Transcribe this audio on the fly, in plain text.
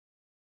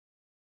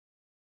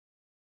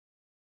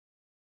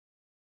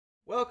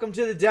Welcome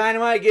to the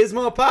Dynamite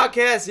Gizmo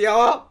podcast,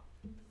 y'all.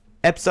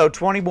 Episode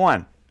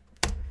 21.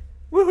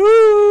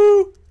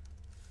 Woohoo!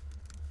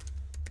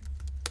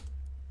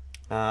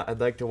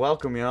 I'd like to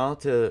welcome y'all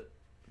to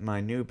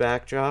my new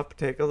backdrop.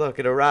 Take a look.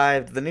 It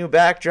arrived. The new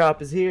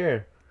backdrop is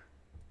here.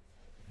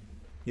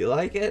 You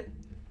like it?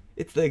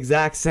 It's the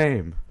exact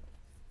same.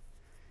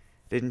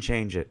 Didn't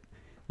change it.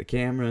 The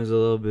camera is a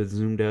little bit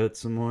zoomed out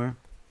some more.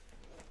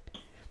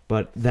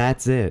 But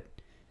that's it.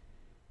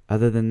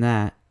 Other than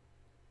that,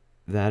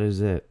 that is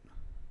it.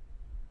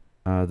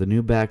 The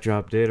new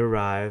backdrop did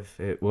arrive.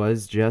 It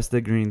was just a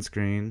green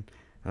screen,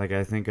 like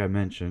I think I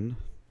mentioned.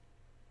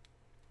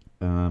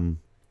 But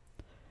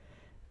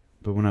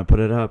when I put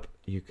it up,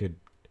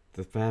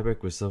 the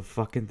fabric was so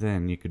fucking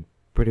thin, you could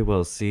pretty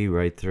well see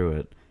right through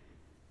it.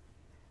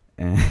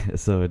 And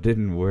so it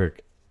didn't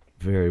work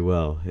very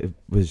well. It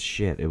was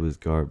shit. It was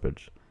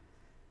garbage.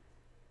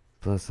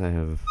 Plus I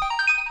have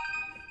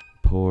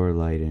poor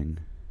lighting.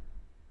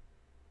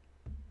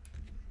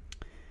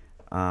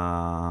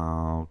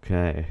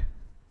 Okay.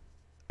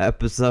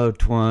 Episode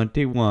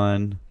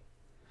 21.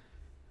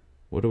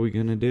 What are we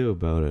gonna do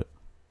about it?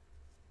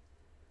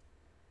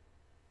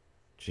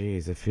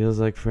 Jeez, it feels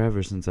like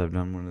forever since I've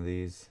done one of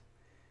these.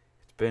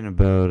 It's been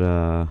about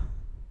a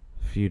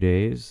few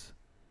days.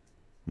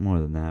 More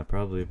than that,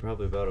 probably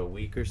about a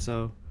week or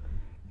so.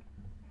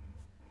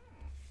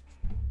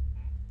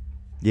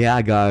 Yeah,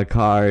 I got a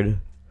card.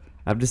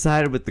 I've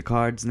decided with the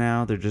cards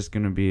now, they're just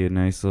gonna be a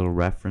nice little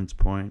reference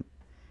point.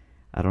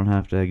 I don't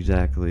have to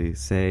exactly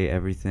say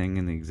everything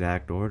in the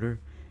exact order.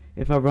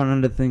 If I run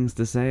into things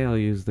to say, I'll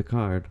use the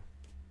card.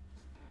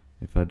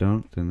 If I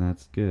don't, then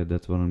that's good.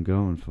 That's what I'm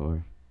going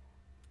for.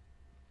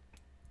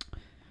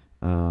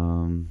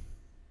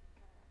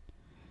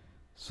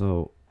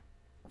 So,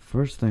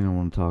 first thing I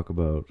want to talk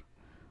about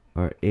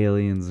are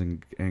aliens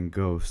and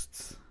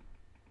ghosts.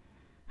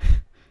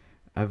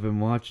 I've been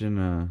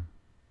watching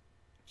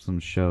some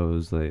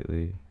shows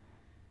lately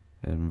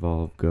that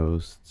involve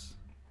ghosts.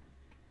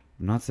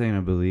 I'm not saying I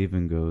believe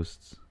in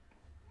ghosts.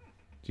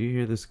 Do you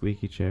hear the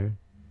squeaky chair?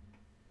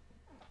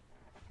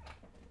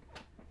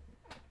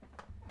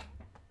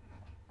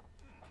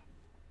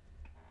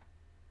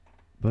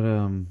 But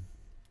I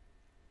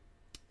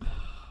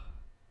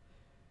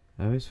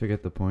always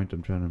forget the point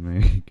I'm trying to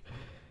make.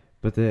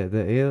 But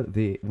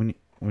when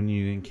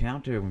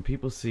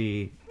people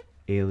see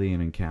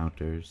alien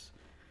encounters,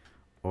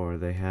 or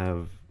they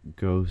have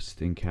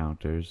ghost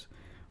encounters,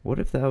 what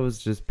if that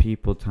was just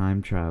people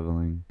time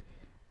traveling?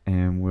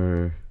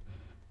 And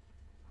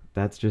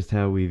that's just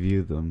how we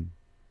view them.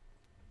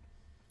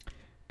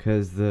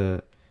 Cause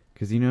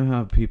you know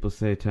how people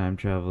say time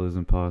travel is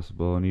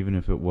impossible, and even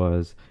if it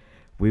was,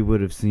 we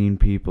would have seen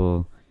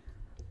people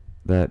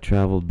that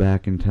traveled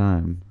back in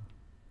time.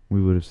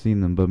 We would have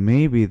seen them, but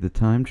maybe the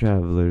time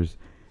travelers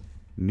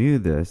knew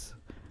this,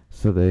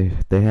 so they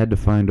had to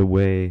find a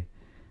way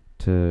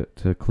to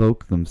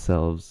cloak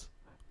themselves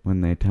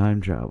when they time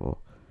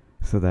travel,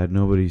 so that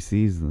nobody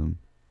sees them.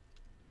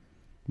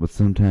 But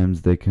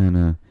sometimes they kind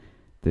of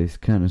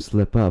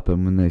slip up,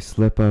 and when they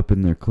slip up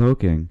in their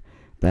cloaking,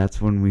 that's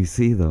when we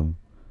see them.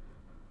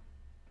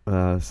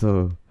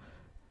 So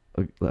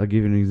I'll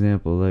give you an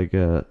example. Like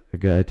a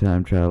guy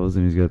time travels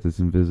and he's got this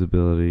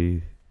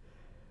invisibility.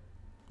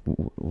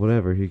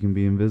 Whatever, he can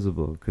be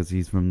invisible because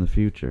he's from the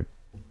future.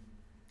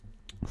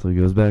 So he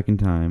goes back in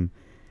time,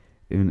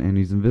 and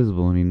he's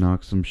invisible, and he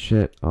knocks some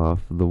shit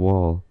off the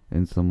wall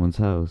in someone's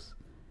house.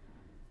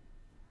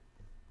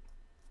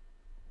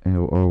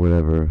 Or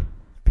whatever.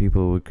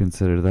 People would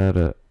consider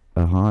that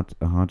a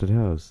haunted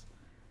house.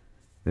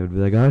 They would be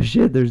like, oh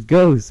shit, there's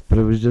ghosts, but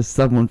it was just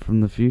someone from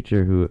the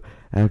future who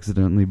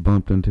accidentally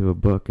bumped into a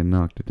book and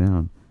knocked it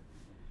down.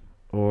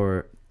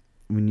 Or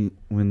when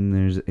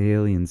there's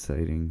alien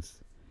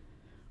sightings,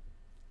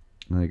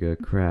 like a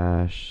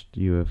crashed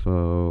UFO,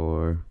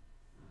 or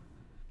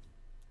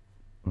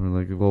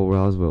like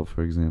Roswell,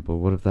 for example.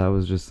 What if that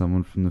was just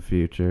someone from the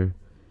future,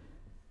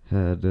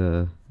 had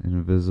an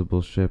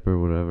invisible ship or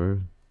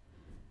whatever,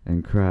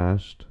 and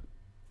crashed,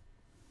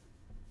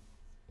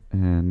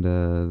 and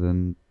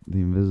then the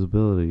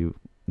invisibility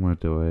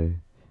went away,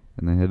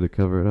 and they had to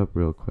cover it up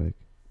real quick.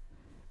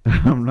 I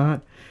don't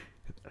know,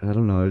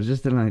 it's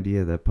just an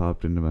idea that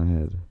popped into my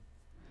head.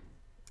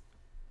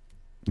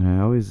 And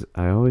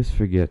I always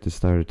forget to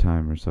start a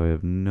timer, so I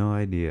have no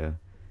idea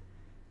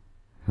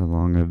how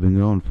long I've been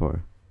going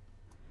for.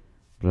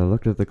 But I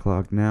looked at the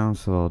clock now,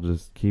 so I'll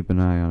just keep an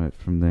eye on it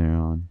from there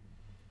on.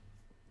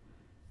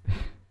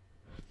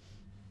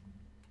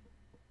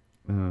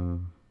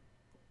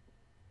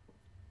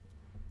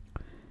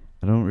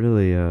 I don't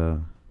really,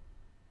 I'm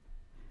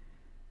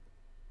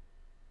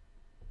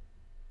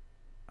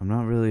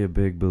not really a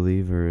big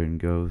believer in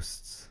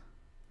ghosts.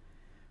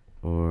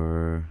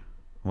 Or,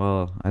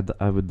 well,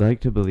 I would like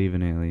to believe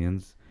in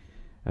aliens.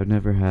 I've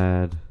never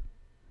had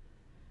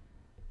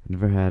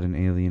an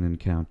alien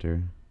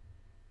encounter.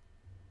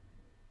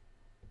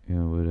 You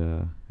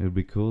know, it would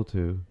be cool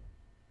to.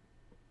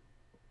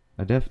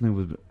 I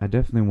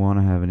definitely want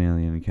to have an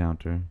alien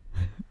encounter.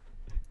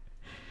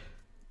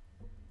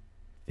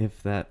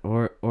 if that,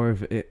 or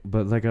if it,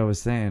 but like I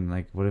was saying,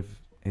 like, what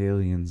if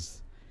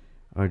aliens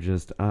are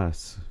just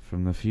us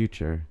from the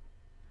future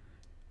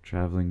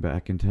traveling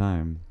back in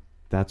time?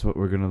 That's what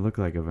we're gonna look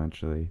like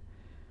eventually.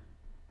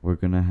 We're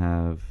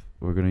gonna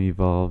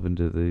evolve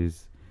into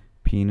these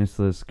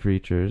penisless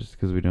creatures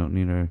because we don't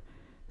need our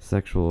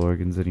sexual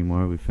organs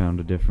anymore. We found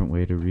a different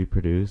way to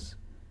reproduce.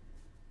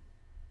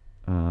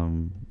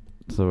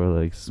 So we're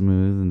like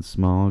smooth and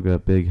small,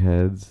 got big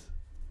heads.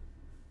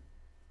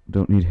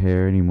 Don't need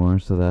hair anymore,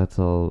 so that's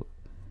all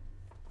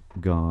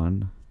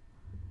gone.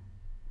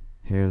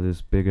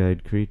 Hairless,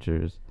 big-eyed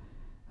creatures.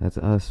 That's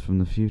us from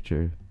the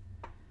future.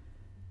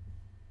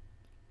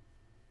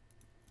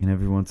 And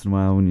every once in a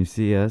while when you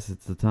see us,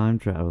 it's a time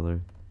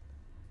traveler.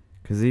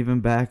 Because even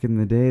back in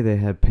the day, they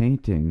had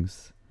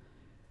paintings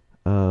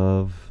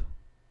of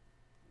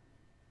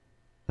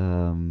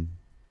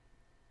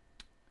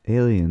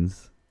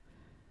aliens.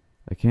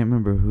 I can't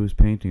remember whose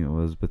painting it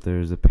was, but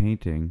there's a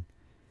painting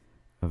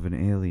of an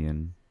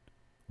alien.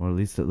 Or at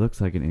least it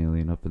looks like an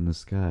alien up in the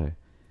sky.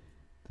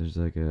 There's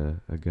like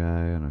a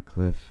guy on a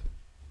cliff.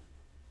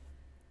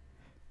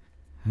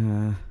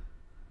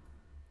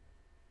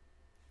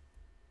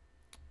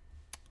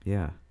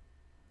 Yeah.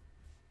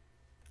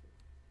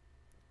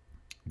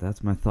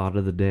 That's my thought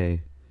of the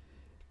day.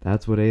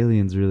 That's what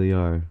aliens really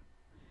are.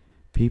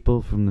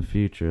 People from the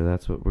future.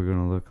 That's what we're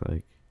gonna look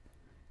like.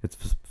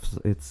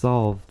 It's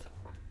solved.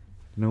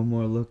 No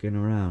more looking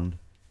around.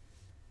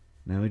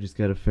 Now we just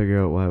gotta figure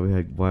out why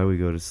we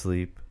go to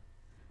sleep,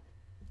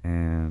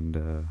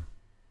 and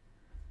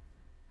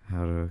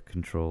how to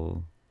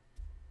control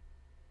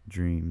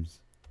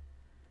dreams,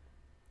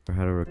 or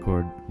how to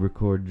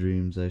record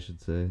dreams, I should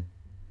say.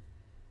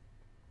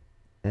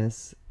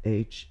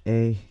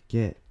 SHA,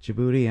 get your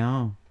booty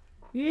on.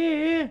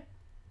 Yeah.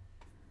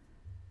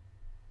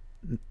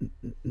 Have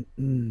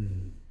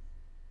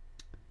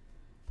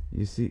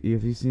you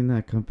seen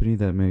that company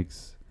that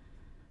makes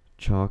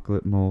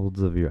chocolate molds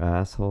of your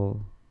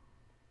asshole?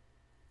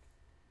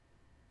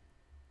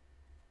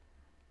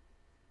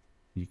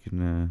 You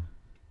can,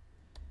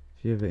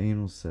 if you have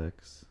anal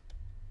sex,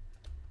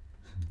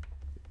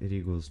 it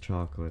equals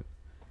chocolate.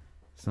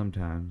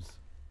 Sometimes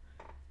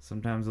a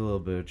little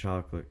bit of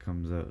chocolate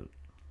comes out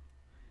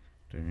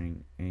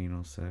during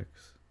anal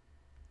sex.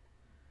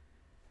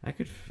 I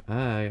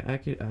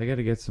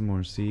gotta get some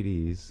more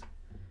CDs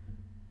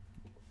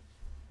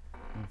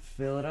and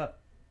fill it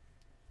up.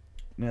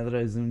 Now that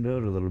I zoomed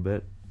out a little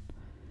bit,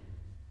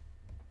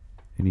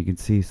 and you can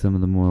see some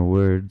of the more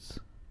words,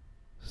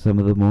 some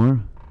of the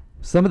more.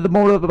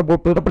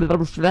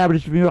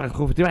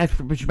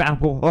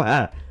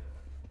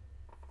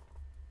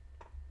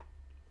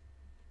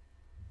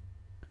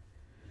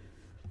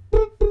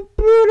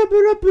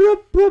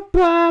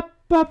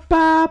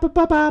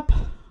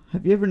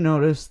 Have you ever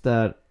noticed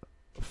that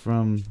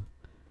from,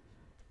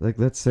 like,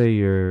 let's say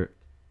you're,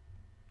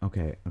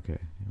 okay,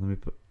 let me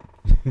put,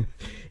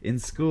 in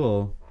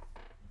school,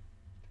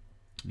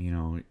 you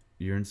know,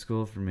 you're in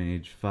school from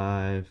age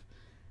 5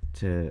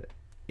 to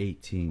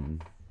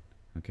 18,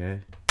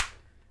 okay?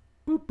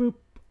 Boop, boop.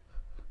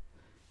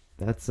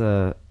 That's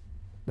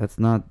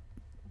not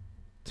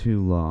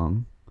too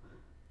long.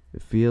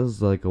 It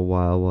feels like a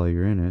while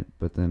you're in it,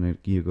 but then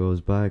it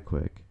goes by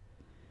quick.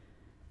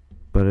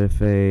 But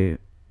if a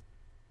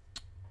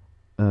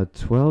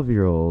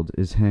 12-year-old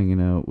is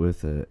hanging out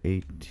with a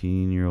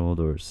 18-year-old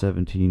or a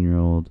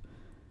 17-year-old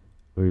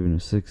or even a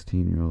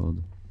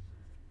 16-year-old,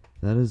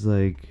 that is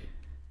like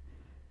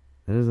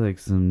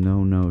some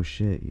no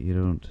shit. You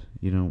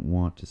don't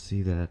want to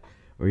see that,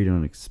 or you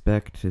don't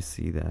expect to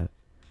see that.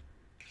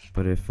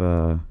 But if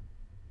a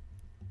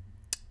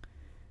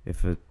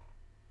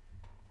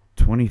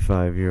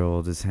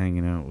 25-year-old is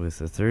hanging out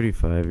with a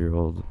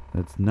 35-year-old,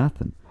 that's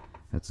nothing.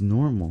 That's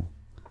normal.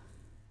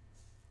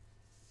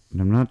 And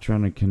I'm not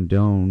trying to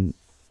condone,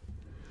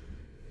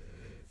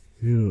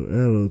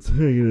 adults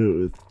hanging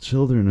out with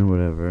children or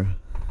whatever,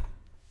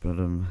 but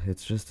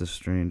it's just a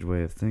strange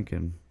way of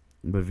thinking.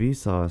 But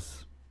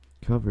Vsauce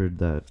covered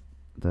that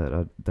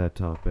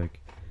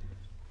topic,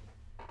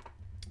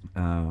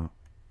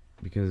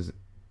 because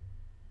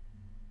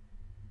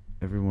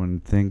everyone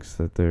thinks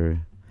that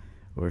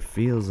or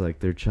feels like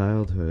their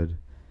childhood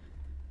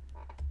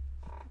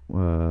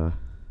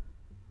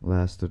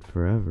lasted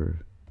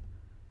forever,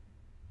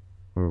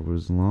 or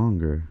was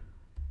longer.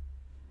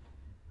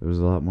 There was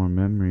a lot more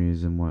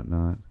memories and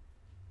whatnot.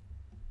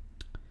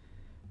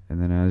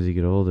 And then as you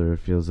get older, it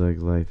feels like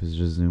life is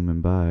just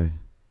zooming by.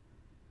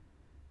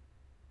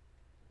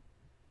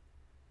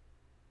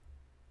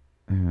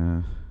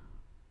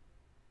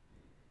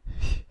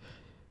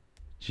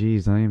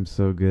 Jeez, I am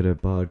so good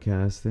at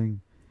podcasting.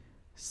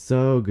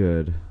 So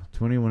good.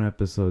 21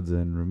 episodes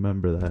in,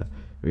 remember that.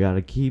 We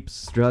gotta keep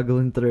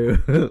struggling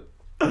through.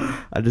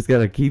 I just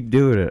gotta keep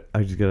doing it.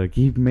 I just gotta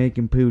keep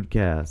making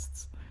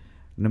podcasts.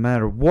 No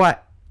matter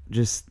what.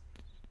 Just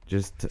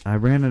I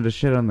ran out of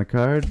shit on the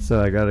card,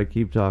 so I gotta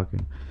keep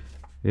talking.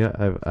 Yeah,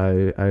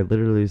 I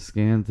literally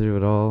scanned through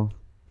it all.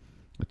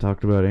 I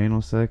talked about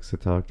anal sex. I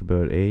talked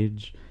about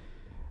age.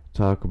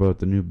 talk about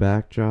the new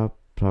backdrop,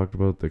 talked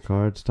about the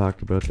cards,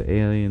 talked about the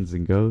aliens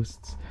and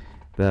ghosts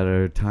that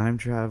are time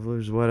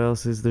travelers. What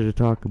else is there to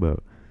talk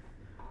about?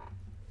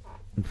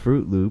 And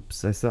Fruit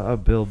Loops, I saw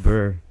Bill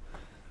Burr.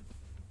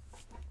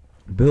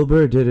 Bill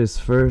Burr did his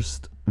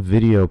first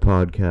video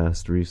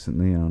podcast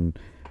recently on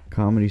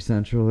Comedy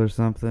Central or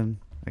something.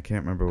 I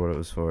can't remember what it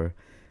was for,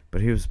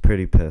 but he was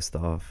pretty pissed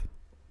off.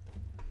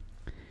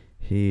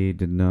 He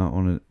did not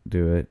want to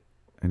do it,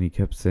 and he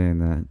kept saying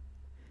that,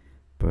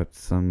 but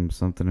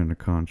something in a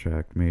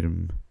contract made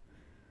him,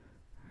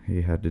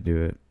 he had to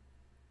do it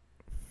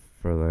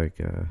for like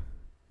I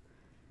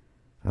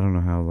don't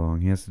know how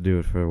long. He has to do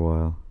it for a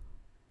while,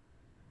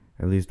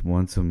 at least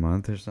once a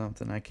month or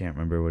something. I can't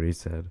remember what he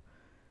said,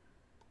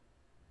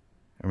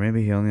 or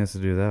maybe he only has to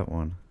do that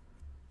one.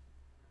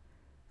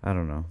 I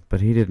don't know,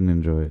 but he didn't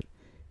enjoy it.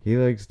 He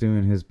likes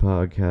doing his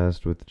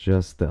podcast with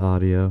just the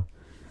audio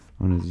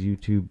on his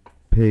YouTube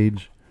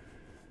page.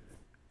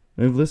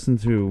 I've listened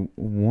to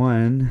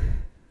one,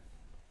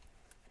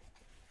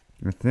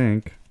 I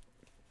think.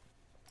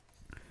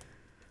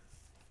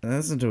 I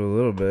listened to a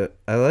little bit.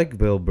 I like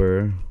Bill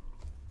Burr,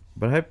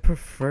 but I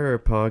prefer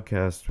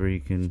podcasts where you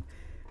can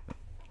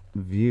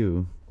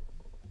view,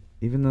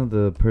 even though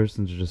the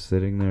person's just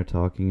sitting there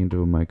talking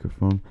into a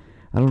microphone.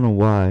 I don't know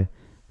why,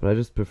 but I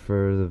just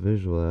prefer the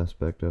visual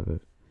aspect of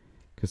it.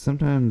 Because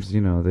sometimes,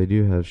 you know, they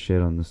do have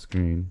shit on the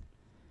screen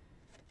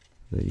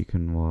that you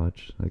can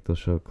watch. Like, they'll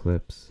show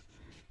clips,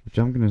 which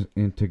I'm going to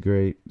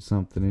integrate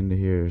something into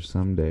here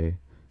someday.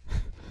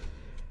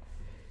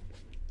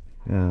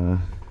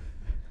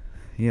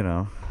 You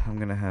know, I'm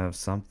going to have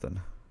something.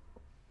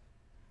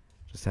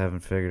 Just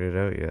haven't figured it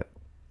out yet.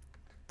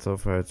 So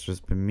far, it's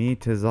just been me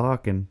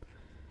talking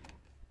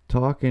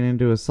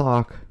into a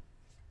sock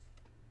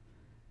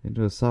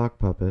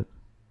puppet.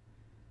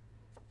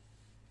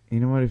 You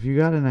know what? If you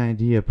got an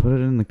idea, put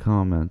it in the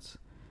comments.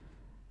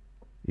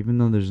 Even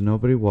though there's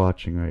nobody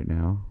watching right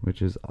now,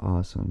 which is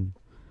awesome.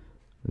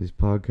 These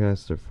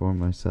podcasts are for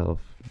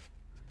myself.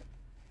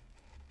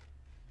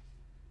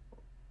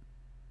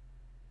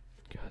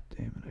 God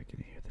damn it, I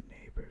can hear the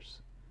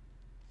neighbors.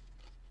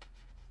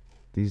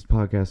 These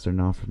podcasts are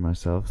not for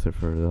myself, they're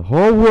for the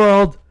whole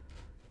world.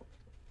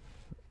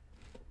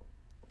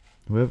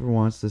 Whoever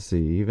wants to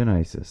see, even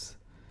ISIS.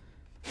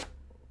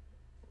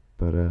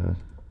 But,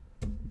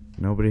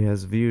 nobody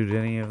has viewed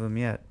any of them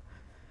yet.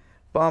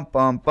 Bum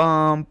bum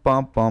bum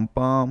bum bum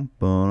bum.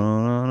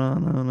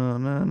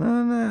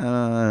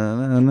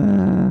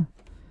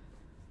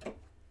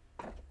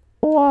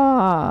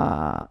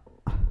 Wah.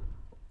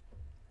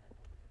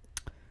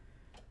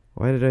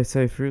 Why did I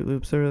say Fruit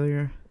Loops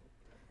earlier?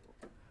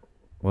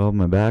 Well,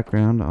 my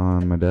background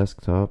on my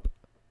desktop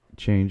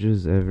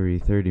changes every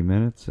 30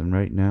 minutes, and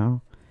right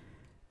now,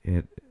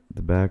 the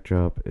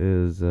backdrop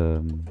is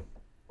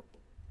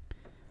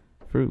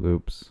Fruit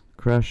Loops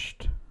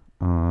crushed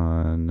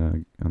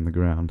on the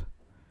ground.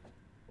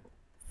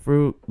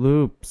 Fruit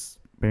Loops.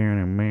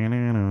 Fruit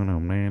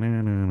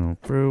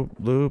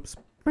Loops.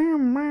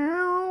 Fruit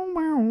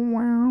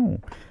Loops.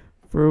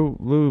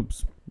 Fruit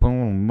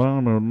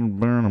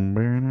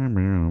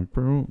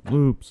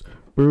Loops.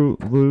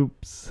 Fruit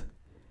Loops.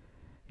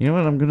 You know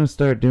what I'm gonna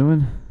start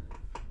doing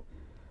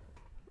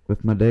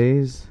with my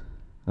days?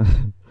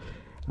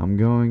 I'm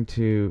going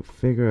to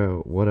figure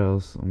out what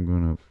else I'm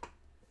gonna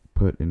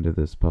put into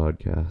this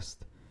podcast.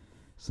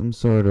 Some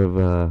sort of,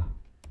 I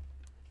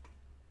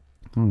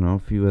don't know, a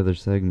few other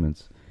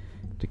segments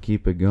to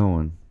keep it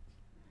going.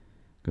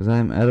 Because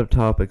I'm out of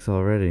topics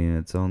already, and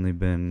it's only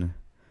been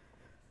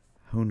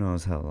who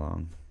knows how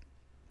long.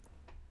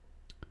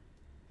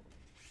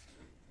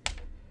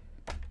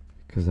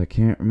 Because I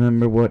can't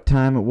remember what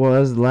time it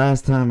was the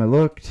last time I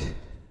looked.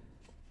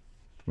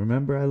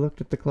 Remember, I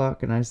looked at the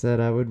clock and I said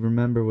I would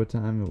remember what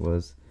time it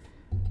was.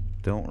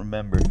 Don't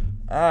remember.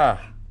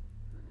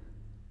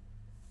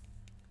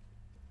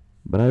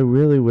 But I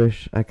really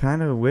wish, I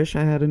kind of wish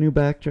I had a new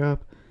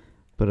backdrop,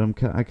 but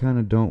I kind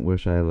of don't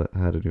wish I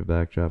had a new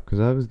backdrop, because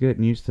I was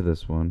getting used to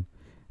this one,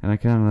 and I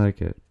kind of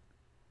like it.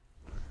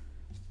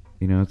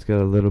 You know, it's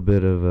got a little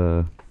bit of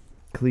a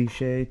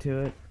cliche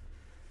to it,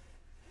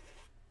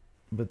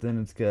 but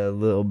then it's got a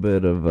little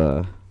bit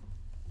of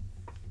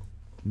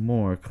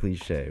more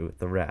cliche with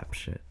the rap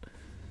shit.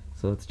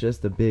 So it's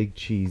just a big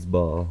cheese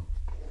ball.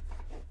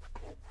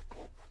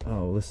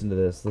 Oh, listen to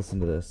this, listen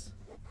to this.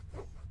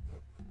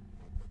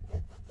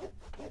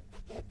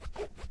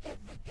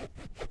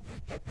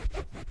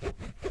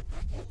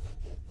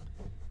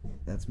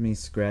 That's me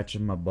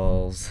scratching my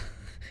balls.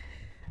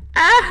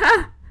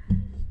 Ah!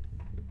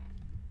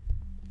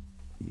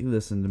 You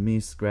listen to me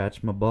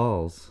scratch my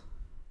balls.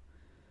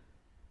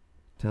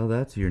 Tell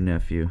that to your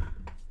nephew.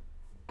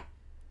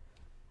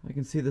 I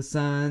can see the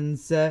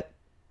sunset.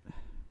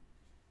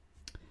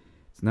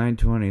 It's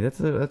 9:20.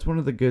 That's one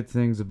of the good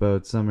things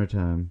about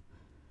summertime.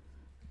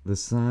 The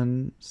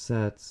sun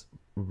sets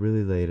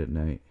really late at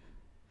night.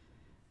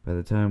 By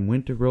the time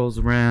winter rolls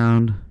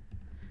around,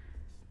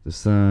 the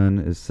sun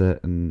is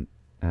setting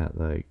at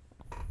like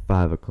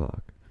 5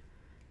 o'clock.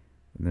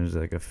 And there's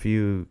like a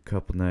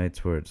couple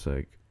nights where it's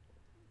like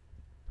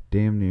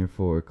damn near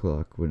 4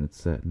 o'clock when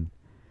it's setting.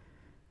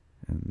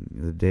 And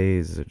the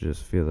days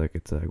just feel like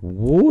it's like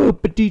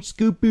whoop-a-dee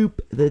scoop boop.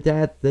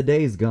 The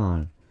day's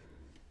gone.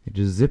 It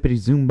just zippity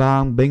zoom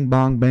bong, bing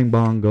bong, bang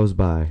bong goes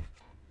by.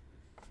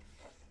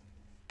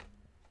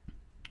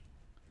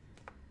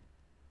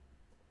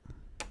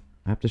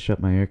 I have to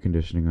shut my air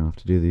conditioning off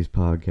to do these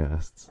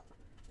podcasts.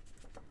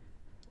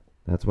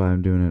 That's why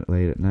I'm doing it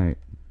late at night.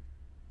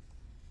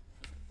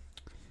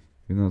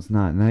 Even though it's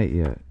not night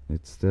yet,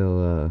 it's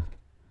still,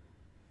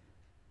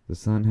 the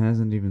sun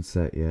hasn't even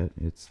set yet.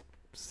 It's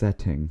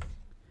setting.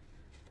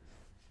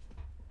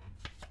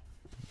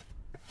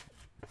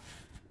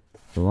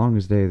 The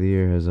longest day of the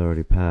year has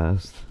already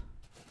passed.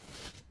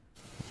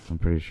 I'm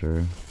pretty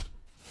sure.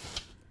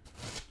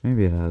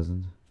 Maybe it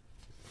hasn't.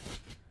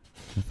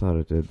 I thought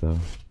it did, though.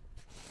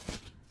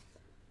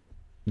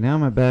 Now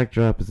my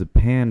backdrop is a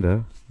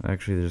panda.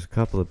 Actually, there's a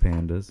couple of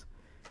pandas.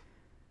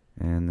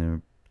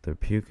 And they're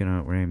puking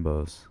out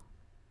rainbows.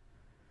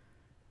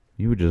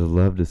 You would just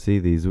love to see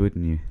these,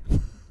 wouldn't you?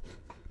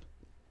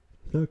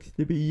 Sucks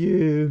to be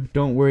you.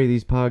 Don't worry,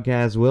 these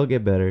podcasts will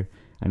get better.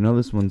 I know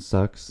this one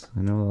sucks. I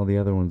know all the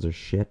other ones are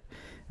shit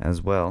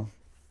as well.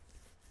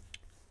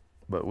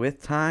 But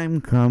with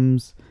time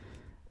comes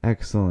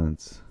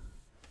excellence.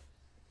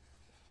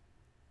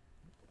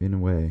 In a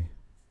way.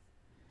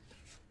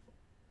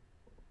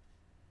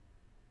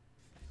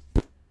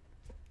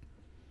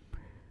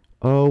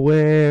 Oh,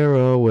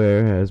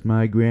 where has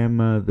my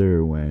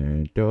grandmother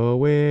went? Oh,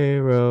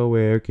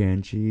 where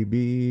can she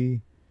be?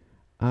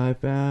 I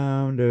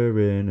found her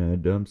in a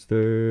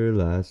dumpster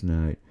last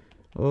night.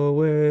 Oh,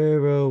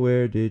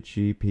 where did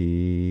she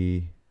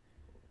pee?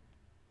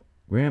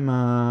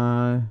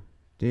 Grandma,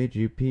 did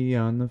you pee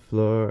on the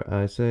floor?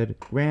 I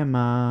said,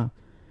 Grandma,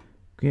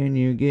 can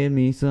you give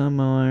me some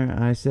more?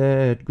 I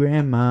said,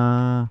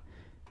 Grandma,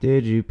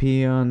 did you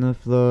pee on the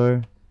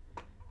floor?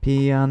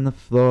 Pee on the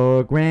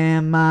floor,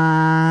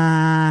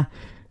 Grandma.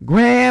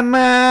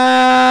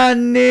 Grandma,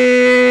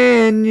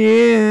 did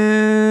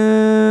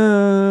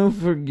you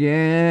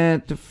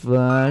forget to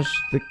flush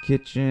the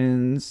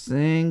kitchen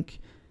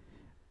sink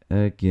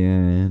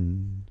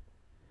again?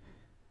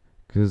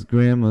 'Cause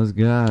Grandma's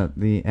got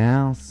the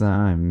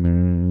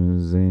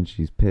Alzheimer's and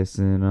she's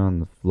pissing on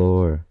the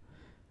floor.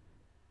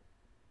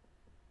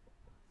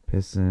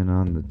 Pissing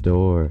on the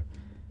door.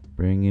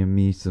 Bringing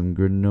me some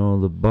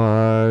granola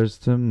bars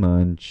to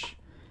munch.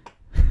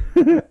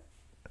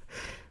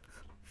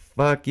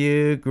 Fuck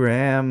you,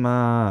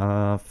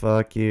 Grandma.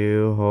 Fuck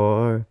you,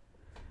 whore.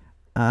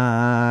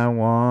 I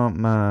want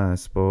my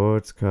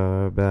sports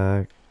car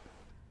back.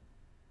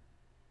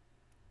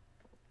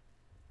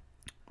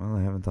 Well,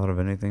 I haven't thought of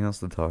anything else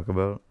to talk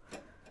about.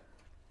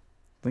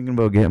 Thinking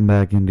about getting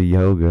back into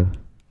yoga.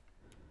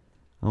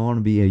 I want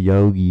to be a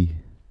yogi.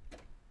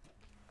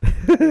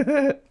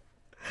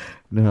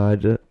 No,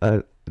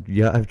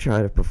 I've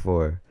tried it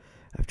before.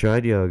 I've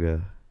tried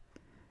yoga,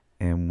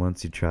 and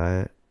once you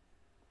try it,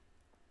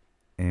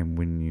 and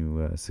when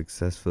you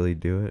successfully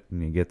do it,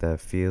 and you get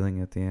that feeling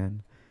at the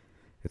end,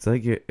 it's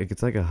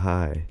like a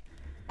high.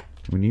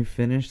 When you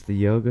finish the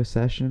yoga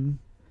session,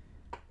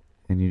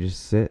 and you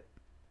just sit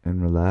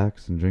and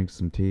relax and drink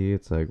some tea,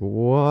 it's like,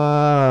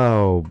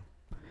 wow,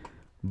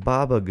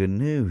 Baba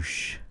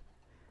Ganoush.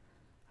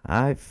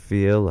 I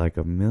feel like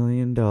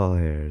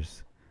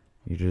 $1,000,000.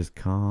 You're just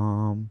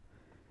calm.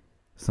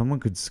 Someone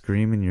could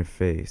scream in your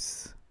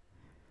face,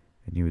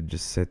 and you would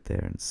just sit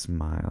there and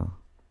smile.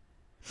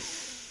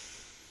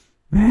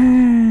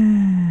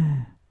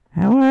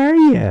 How are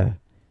you?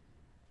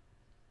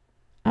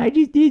 I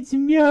just did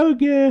some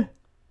yoga.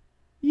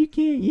 You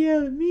can't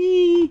yell at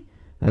me.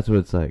 That's what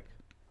it's like.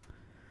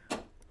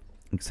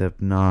 Except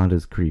not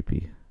as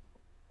creepy.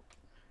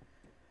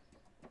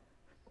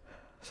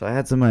 So I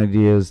had some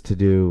ideas to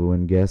do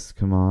when guests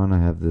come on. I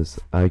have this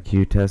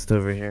IQ test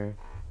over here.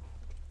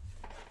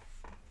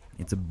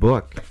 It's a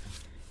book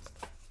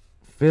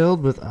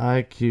filled with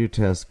IQ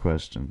test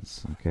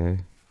questions,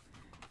 okay?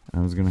 I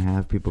was going to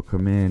have people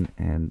come in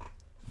and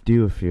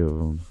do a few of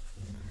them.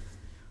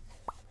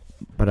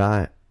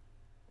 But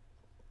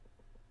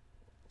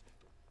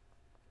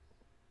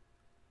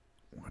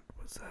what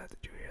was that?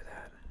 Did you hear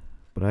that?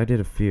 But I did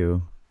a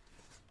few.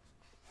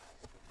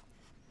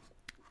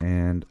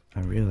 And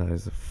I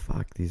realized,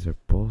 fuck, these are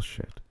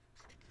bullshit.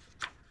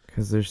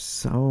 Because there's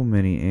so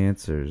many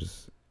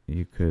answers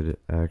you could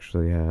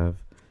actually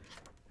have.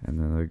 And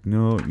they're like,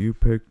 no, you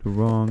picked the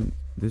wrong.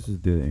 This is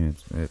the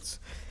answer.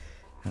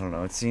 I don't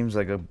know, it seems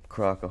like a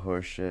crock of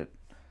horse shit.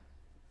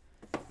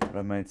 But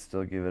I might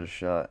still give it a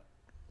shot.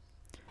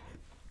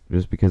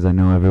 Just because I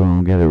know everyone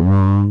will get it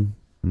wrong.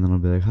 And then I'll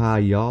be like, ha,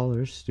 y'all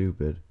are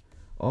stupid.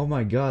 Oh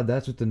my god,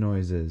 that's what the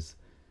noise is.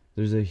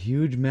 There's a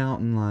huge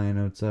mountain lion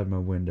outside my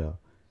window.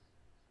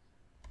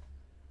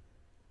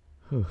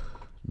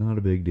 Not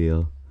a big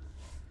deal.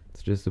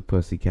 It's just a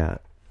pussy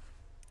cat.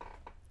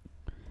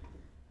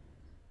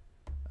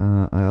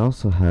 I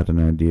also had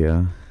an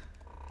idea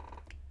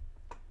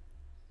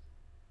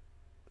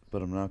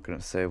but I'm not gonna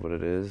say what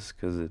it is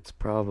because it's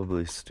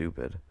probably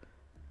stupid.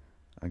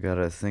 I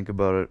gotta think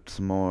about it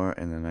some more,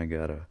 and then I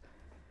gotta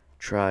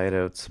try it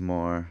out some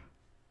more.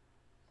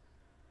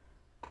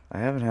 I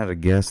haven't had a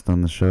guest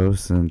on the show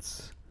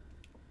since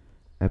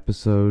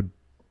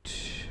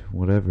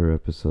whatever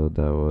episode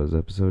that was,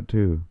 episode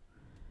 2,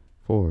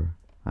 4,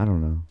 I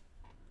don't know.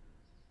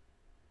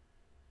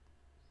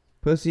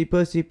 Pussy,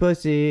 pussy,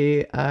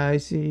 pussy, I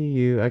see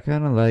you. I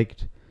kind of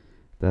liked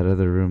that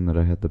other room that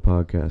I had the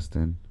podcast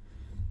in.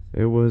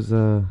 It was,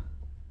 I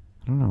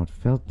don't know, it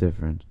felt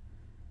different.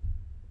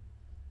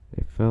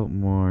 It felt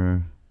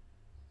more,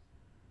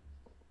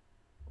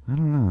 I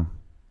don't know.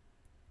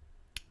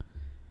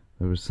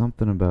 There was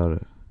something about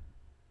it.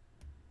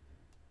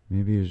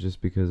 Maybe it was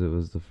just because it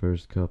was the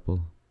first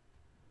couple.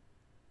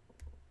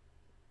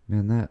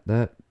 Man, that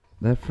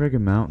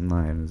friggin' mountain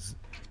lion is...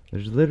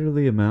 There's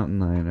literally a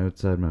mountain lion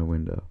outside my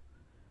window.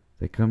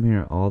 They come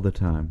here all the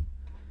time.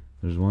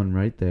 There's one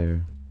right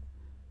there.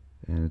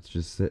 And it's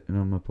just sitting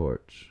on my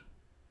porch.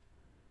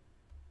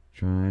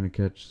 Trying to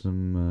catch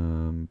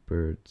some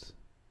birds.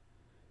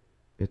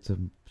 It's a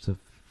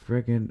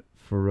friggin'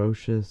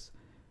 ferocious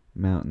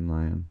mountain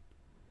lion.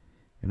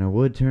 And I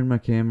would turn my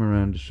camera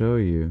around to show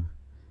you.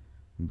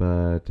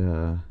 But,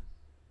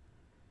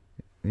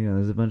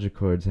 there's a bunch of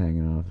cords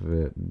hanging off of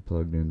it and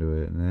plugged into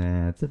it.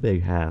 And it's a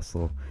big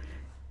hassle.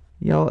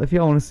 Y'all, if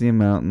y'all want to see a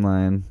mountain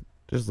lion,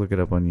 just look it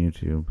up on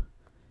YouTube.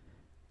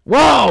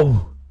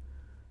 Whoa!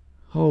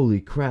 Holy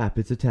crap,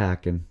 it's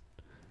attacking.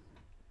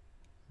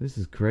 This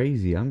is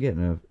crazy. I'm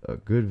getting a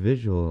good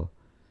visual.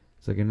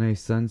 It's like a nice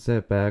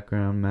sunset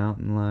background,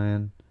 mountain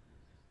lion.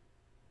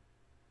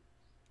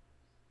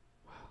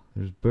 Wow,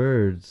 there's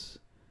birds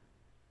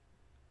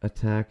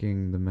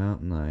attacking the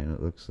mountain lion,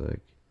 it looks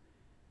like.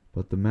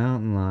 But the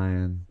mountain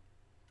lion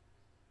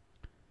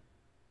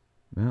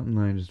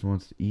just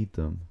wants to eat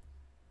them.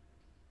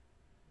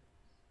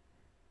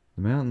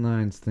 The mountain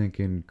lion's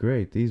thinking,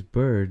 great, these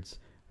birds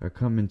are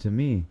coming to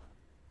me.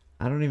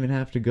 I don't even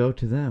have to go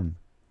to them.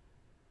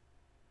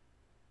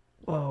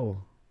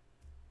 Whoa.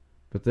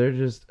 But they're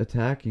just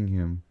attacking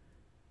him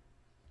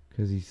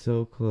because he's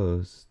so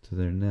close to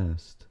their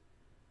nest.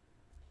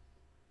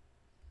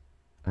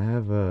 I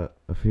have a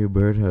few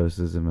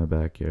birdhouses in my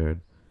backyard.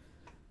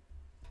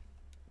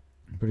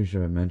 I'm pretty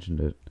sure I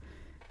mentioned it.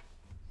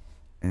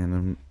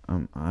 And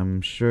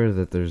I'm sure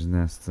that there's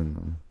nests in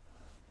them.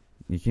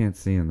 You can't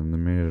see in them. They're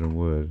made out of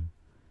wood.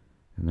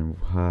 And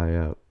they're high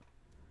up.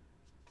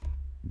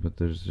 But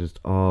there's just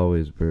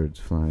always birds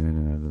flying in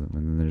and out of them.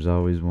 And then there's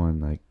always one,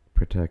 like,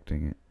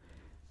 protecting it.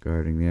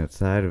 Guarding the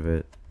outside of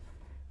it.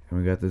 And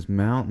we got this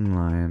mountain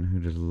lion who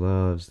just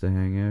loves to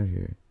hang out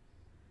here.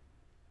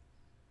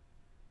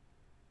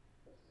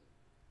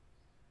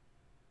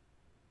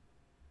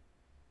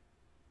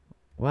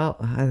 Well,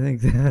 I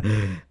think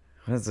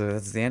that's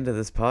the end of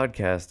this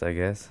podcast, I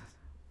guess.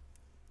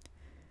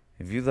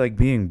 If you like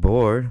being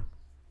bored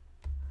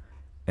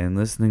and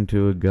listening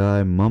to a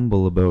guy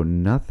mumble about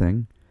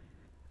nothing,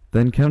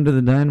 then come to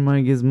the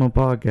Dynamite Gizmo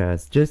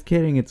podcast. Just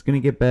kidding, it's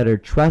going to get better.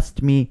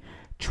 Trust me,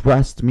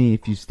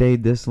 if you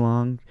stayed this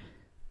long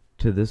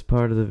to this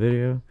part of the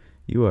video,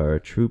 you are a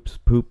troops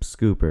poop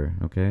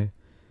scooper, okay?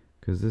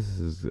 Because this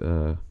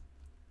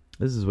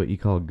is what you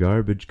call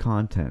garbage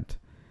content,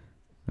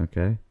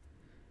 okay?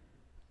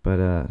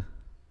 But,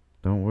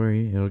 don't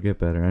worry, it'll get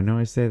better. I know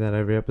I say that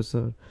every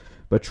episode,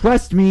 but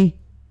trust me,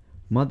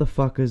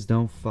 motherfuckers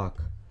don't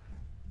fuck.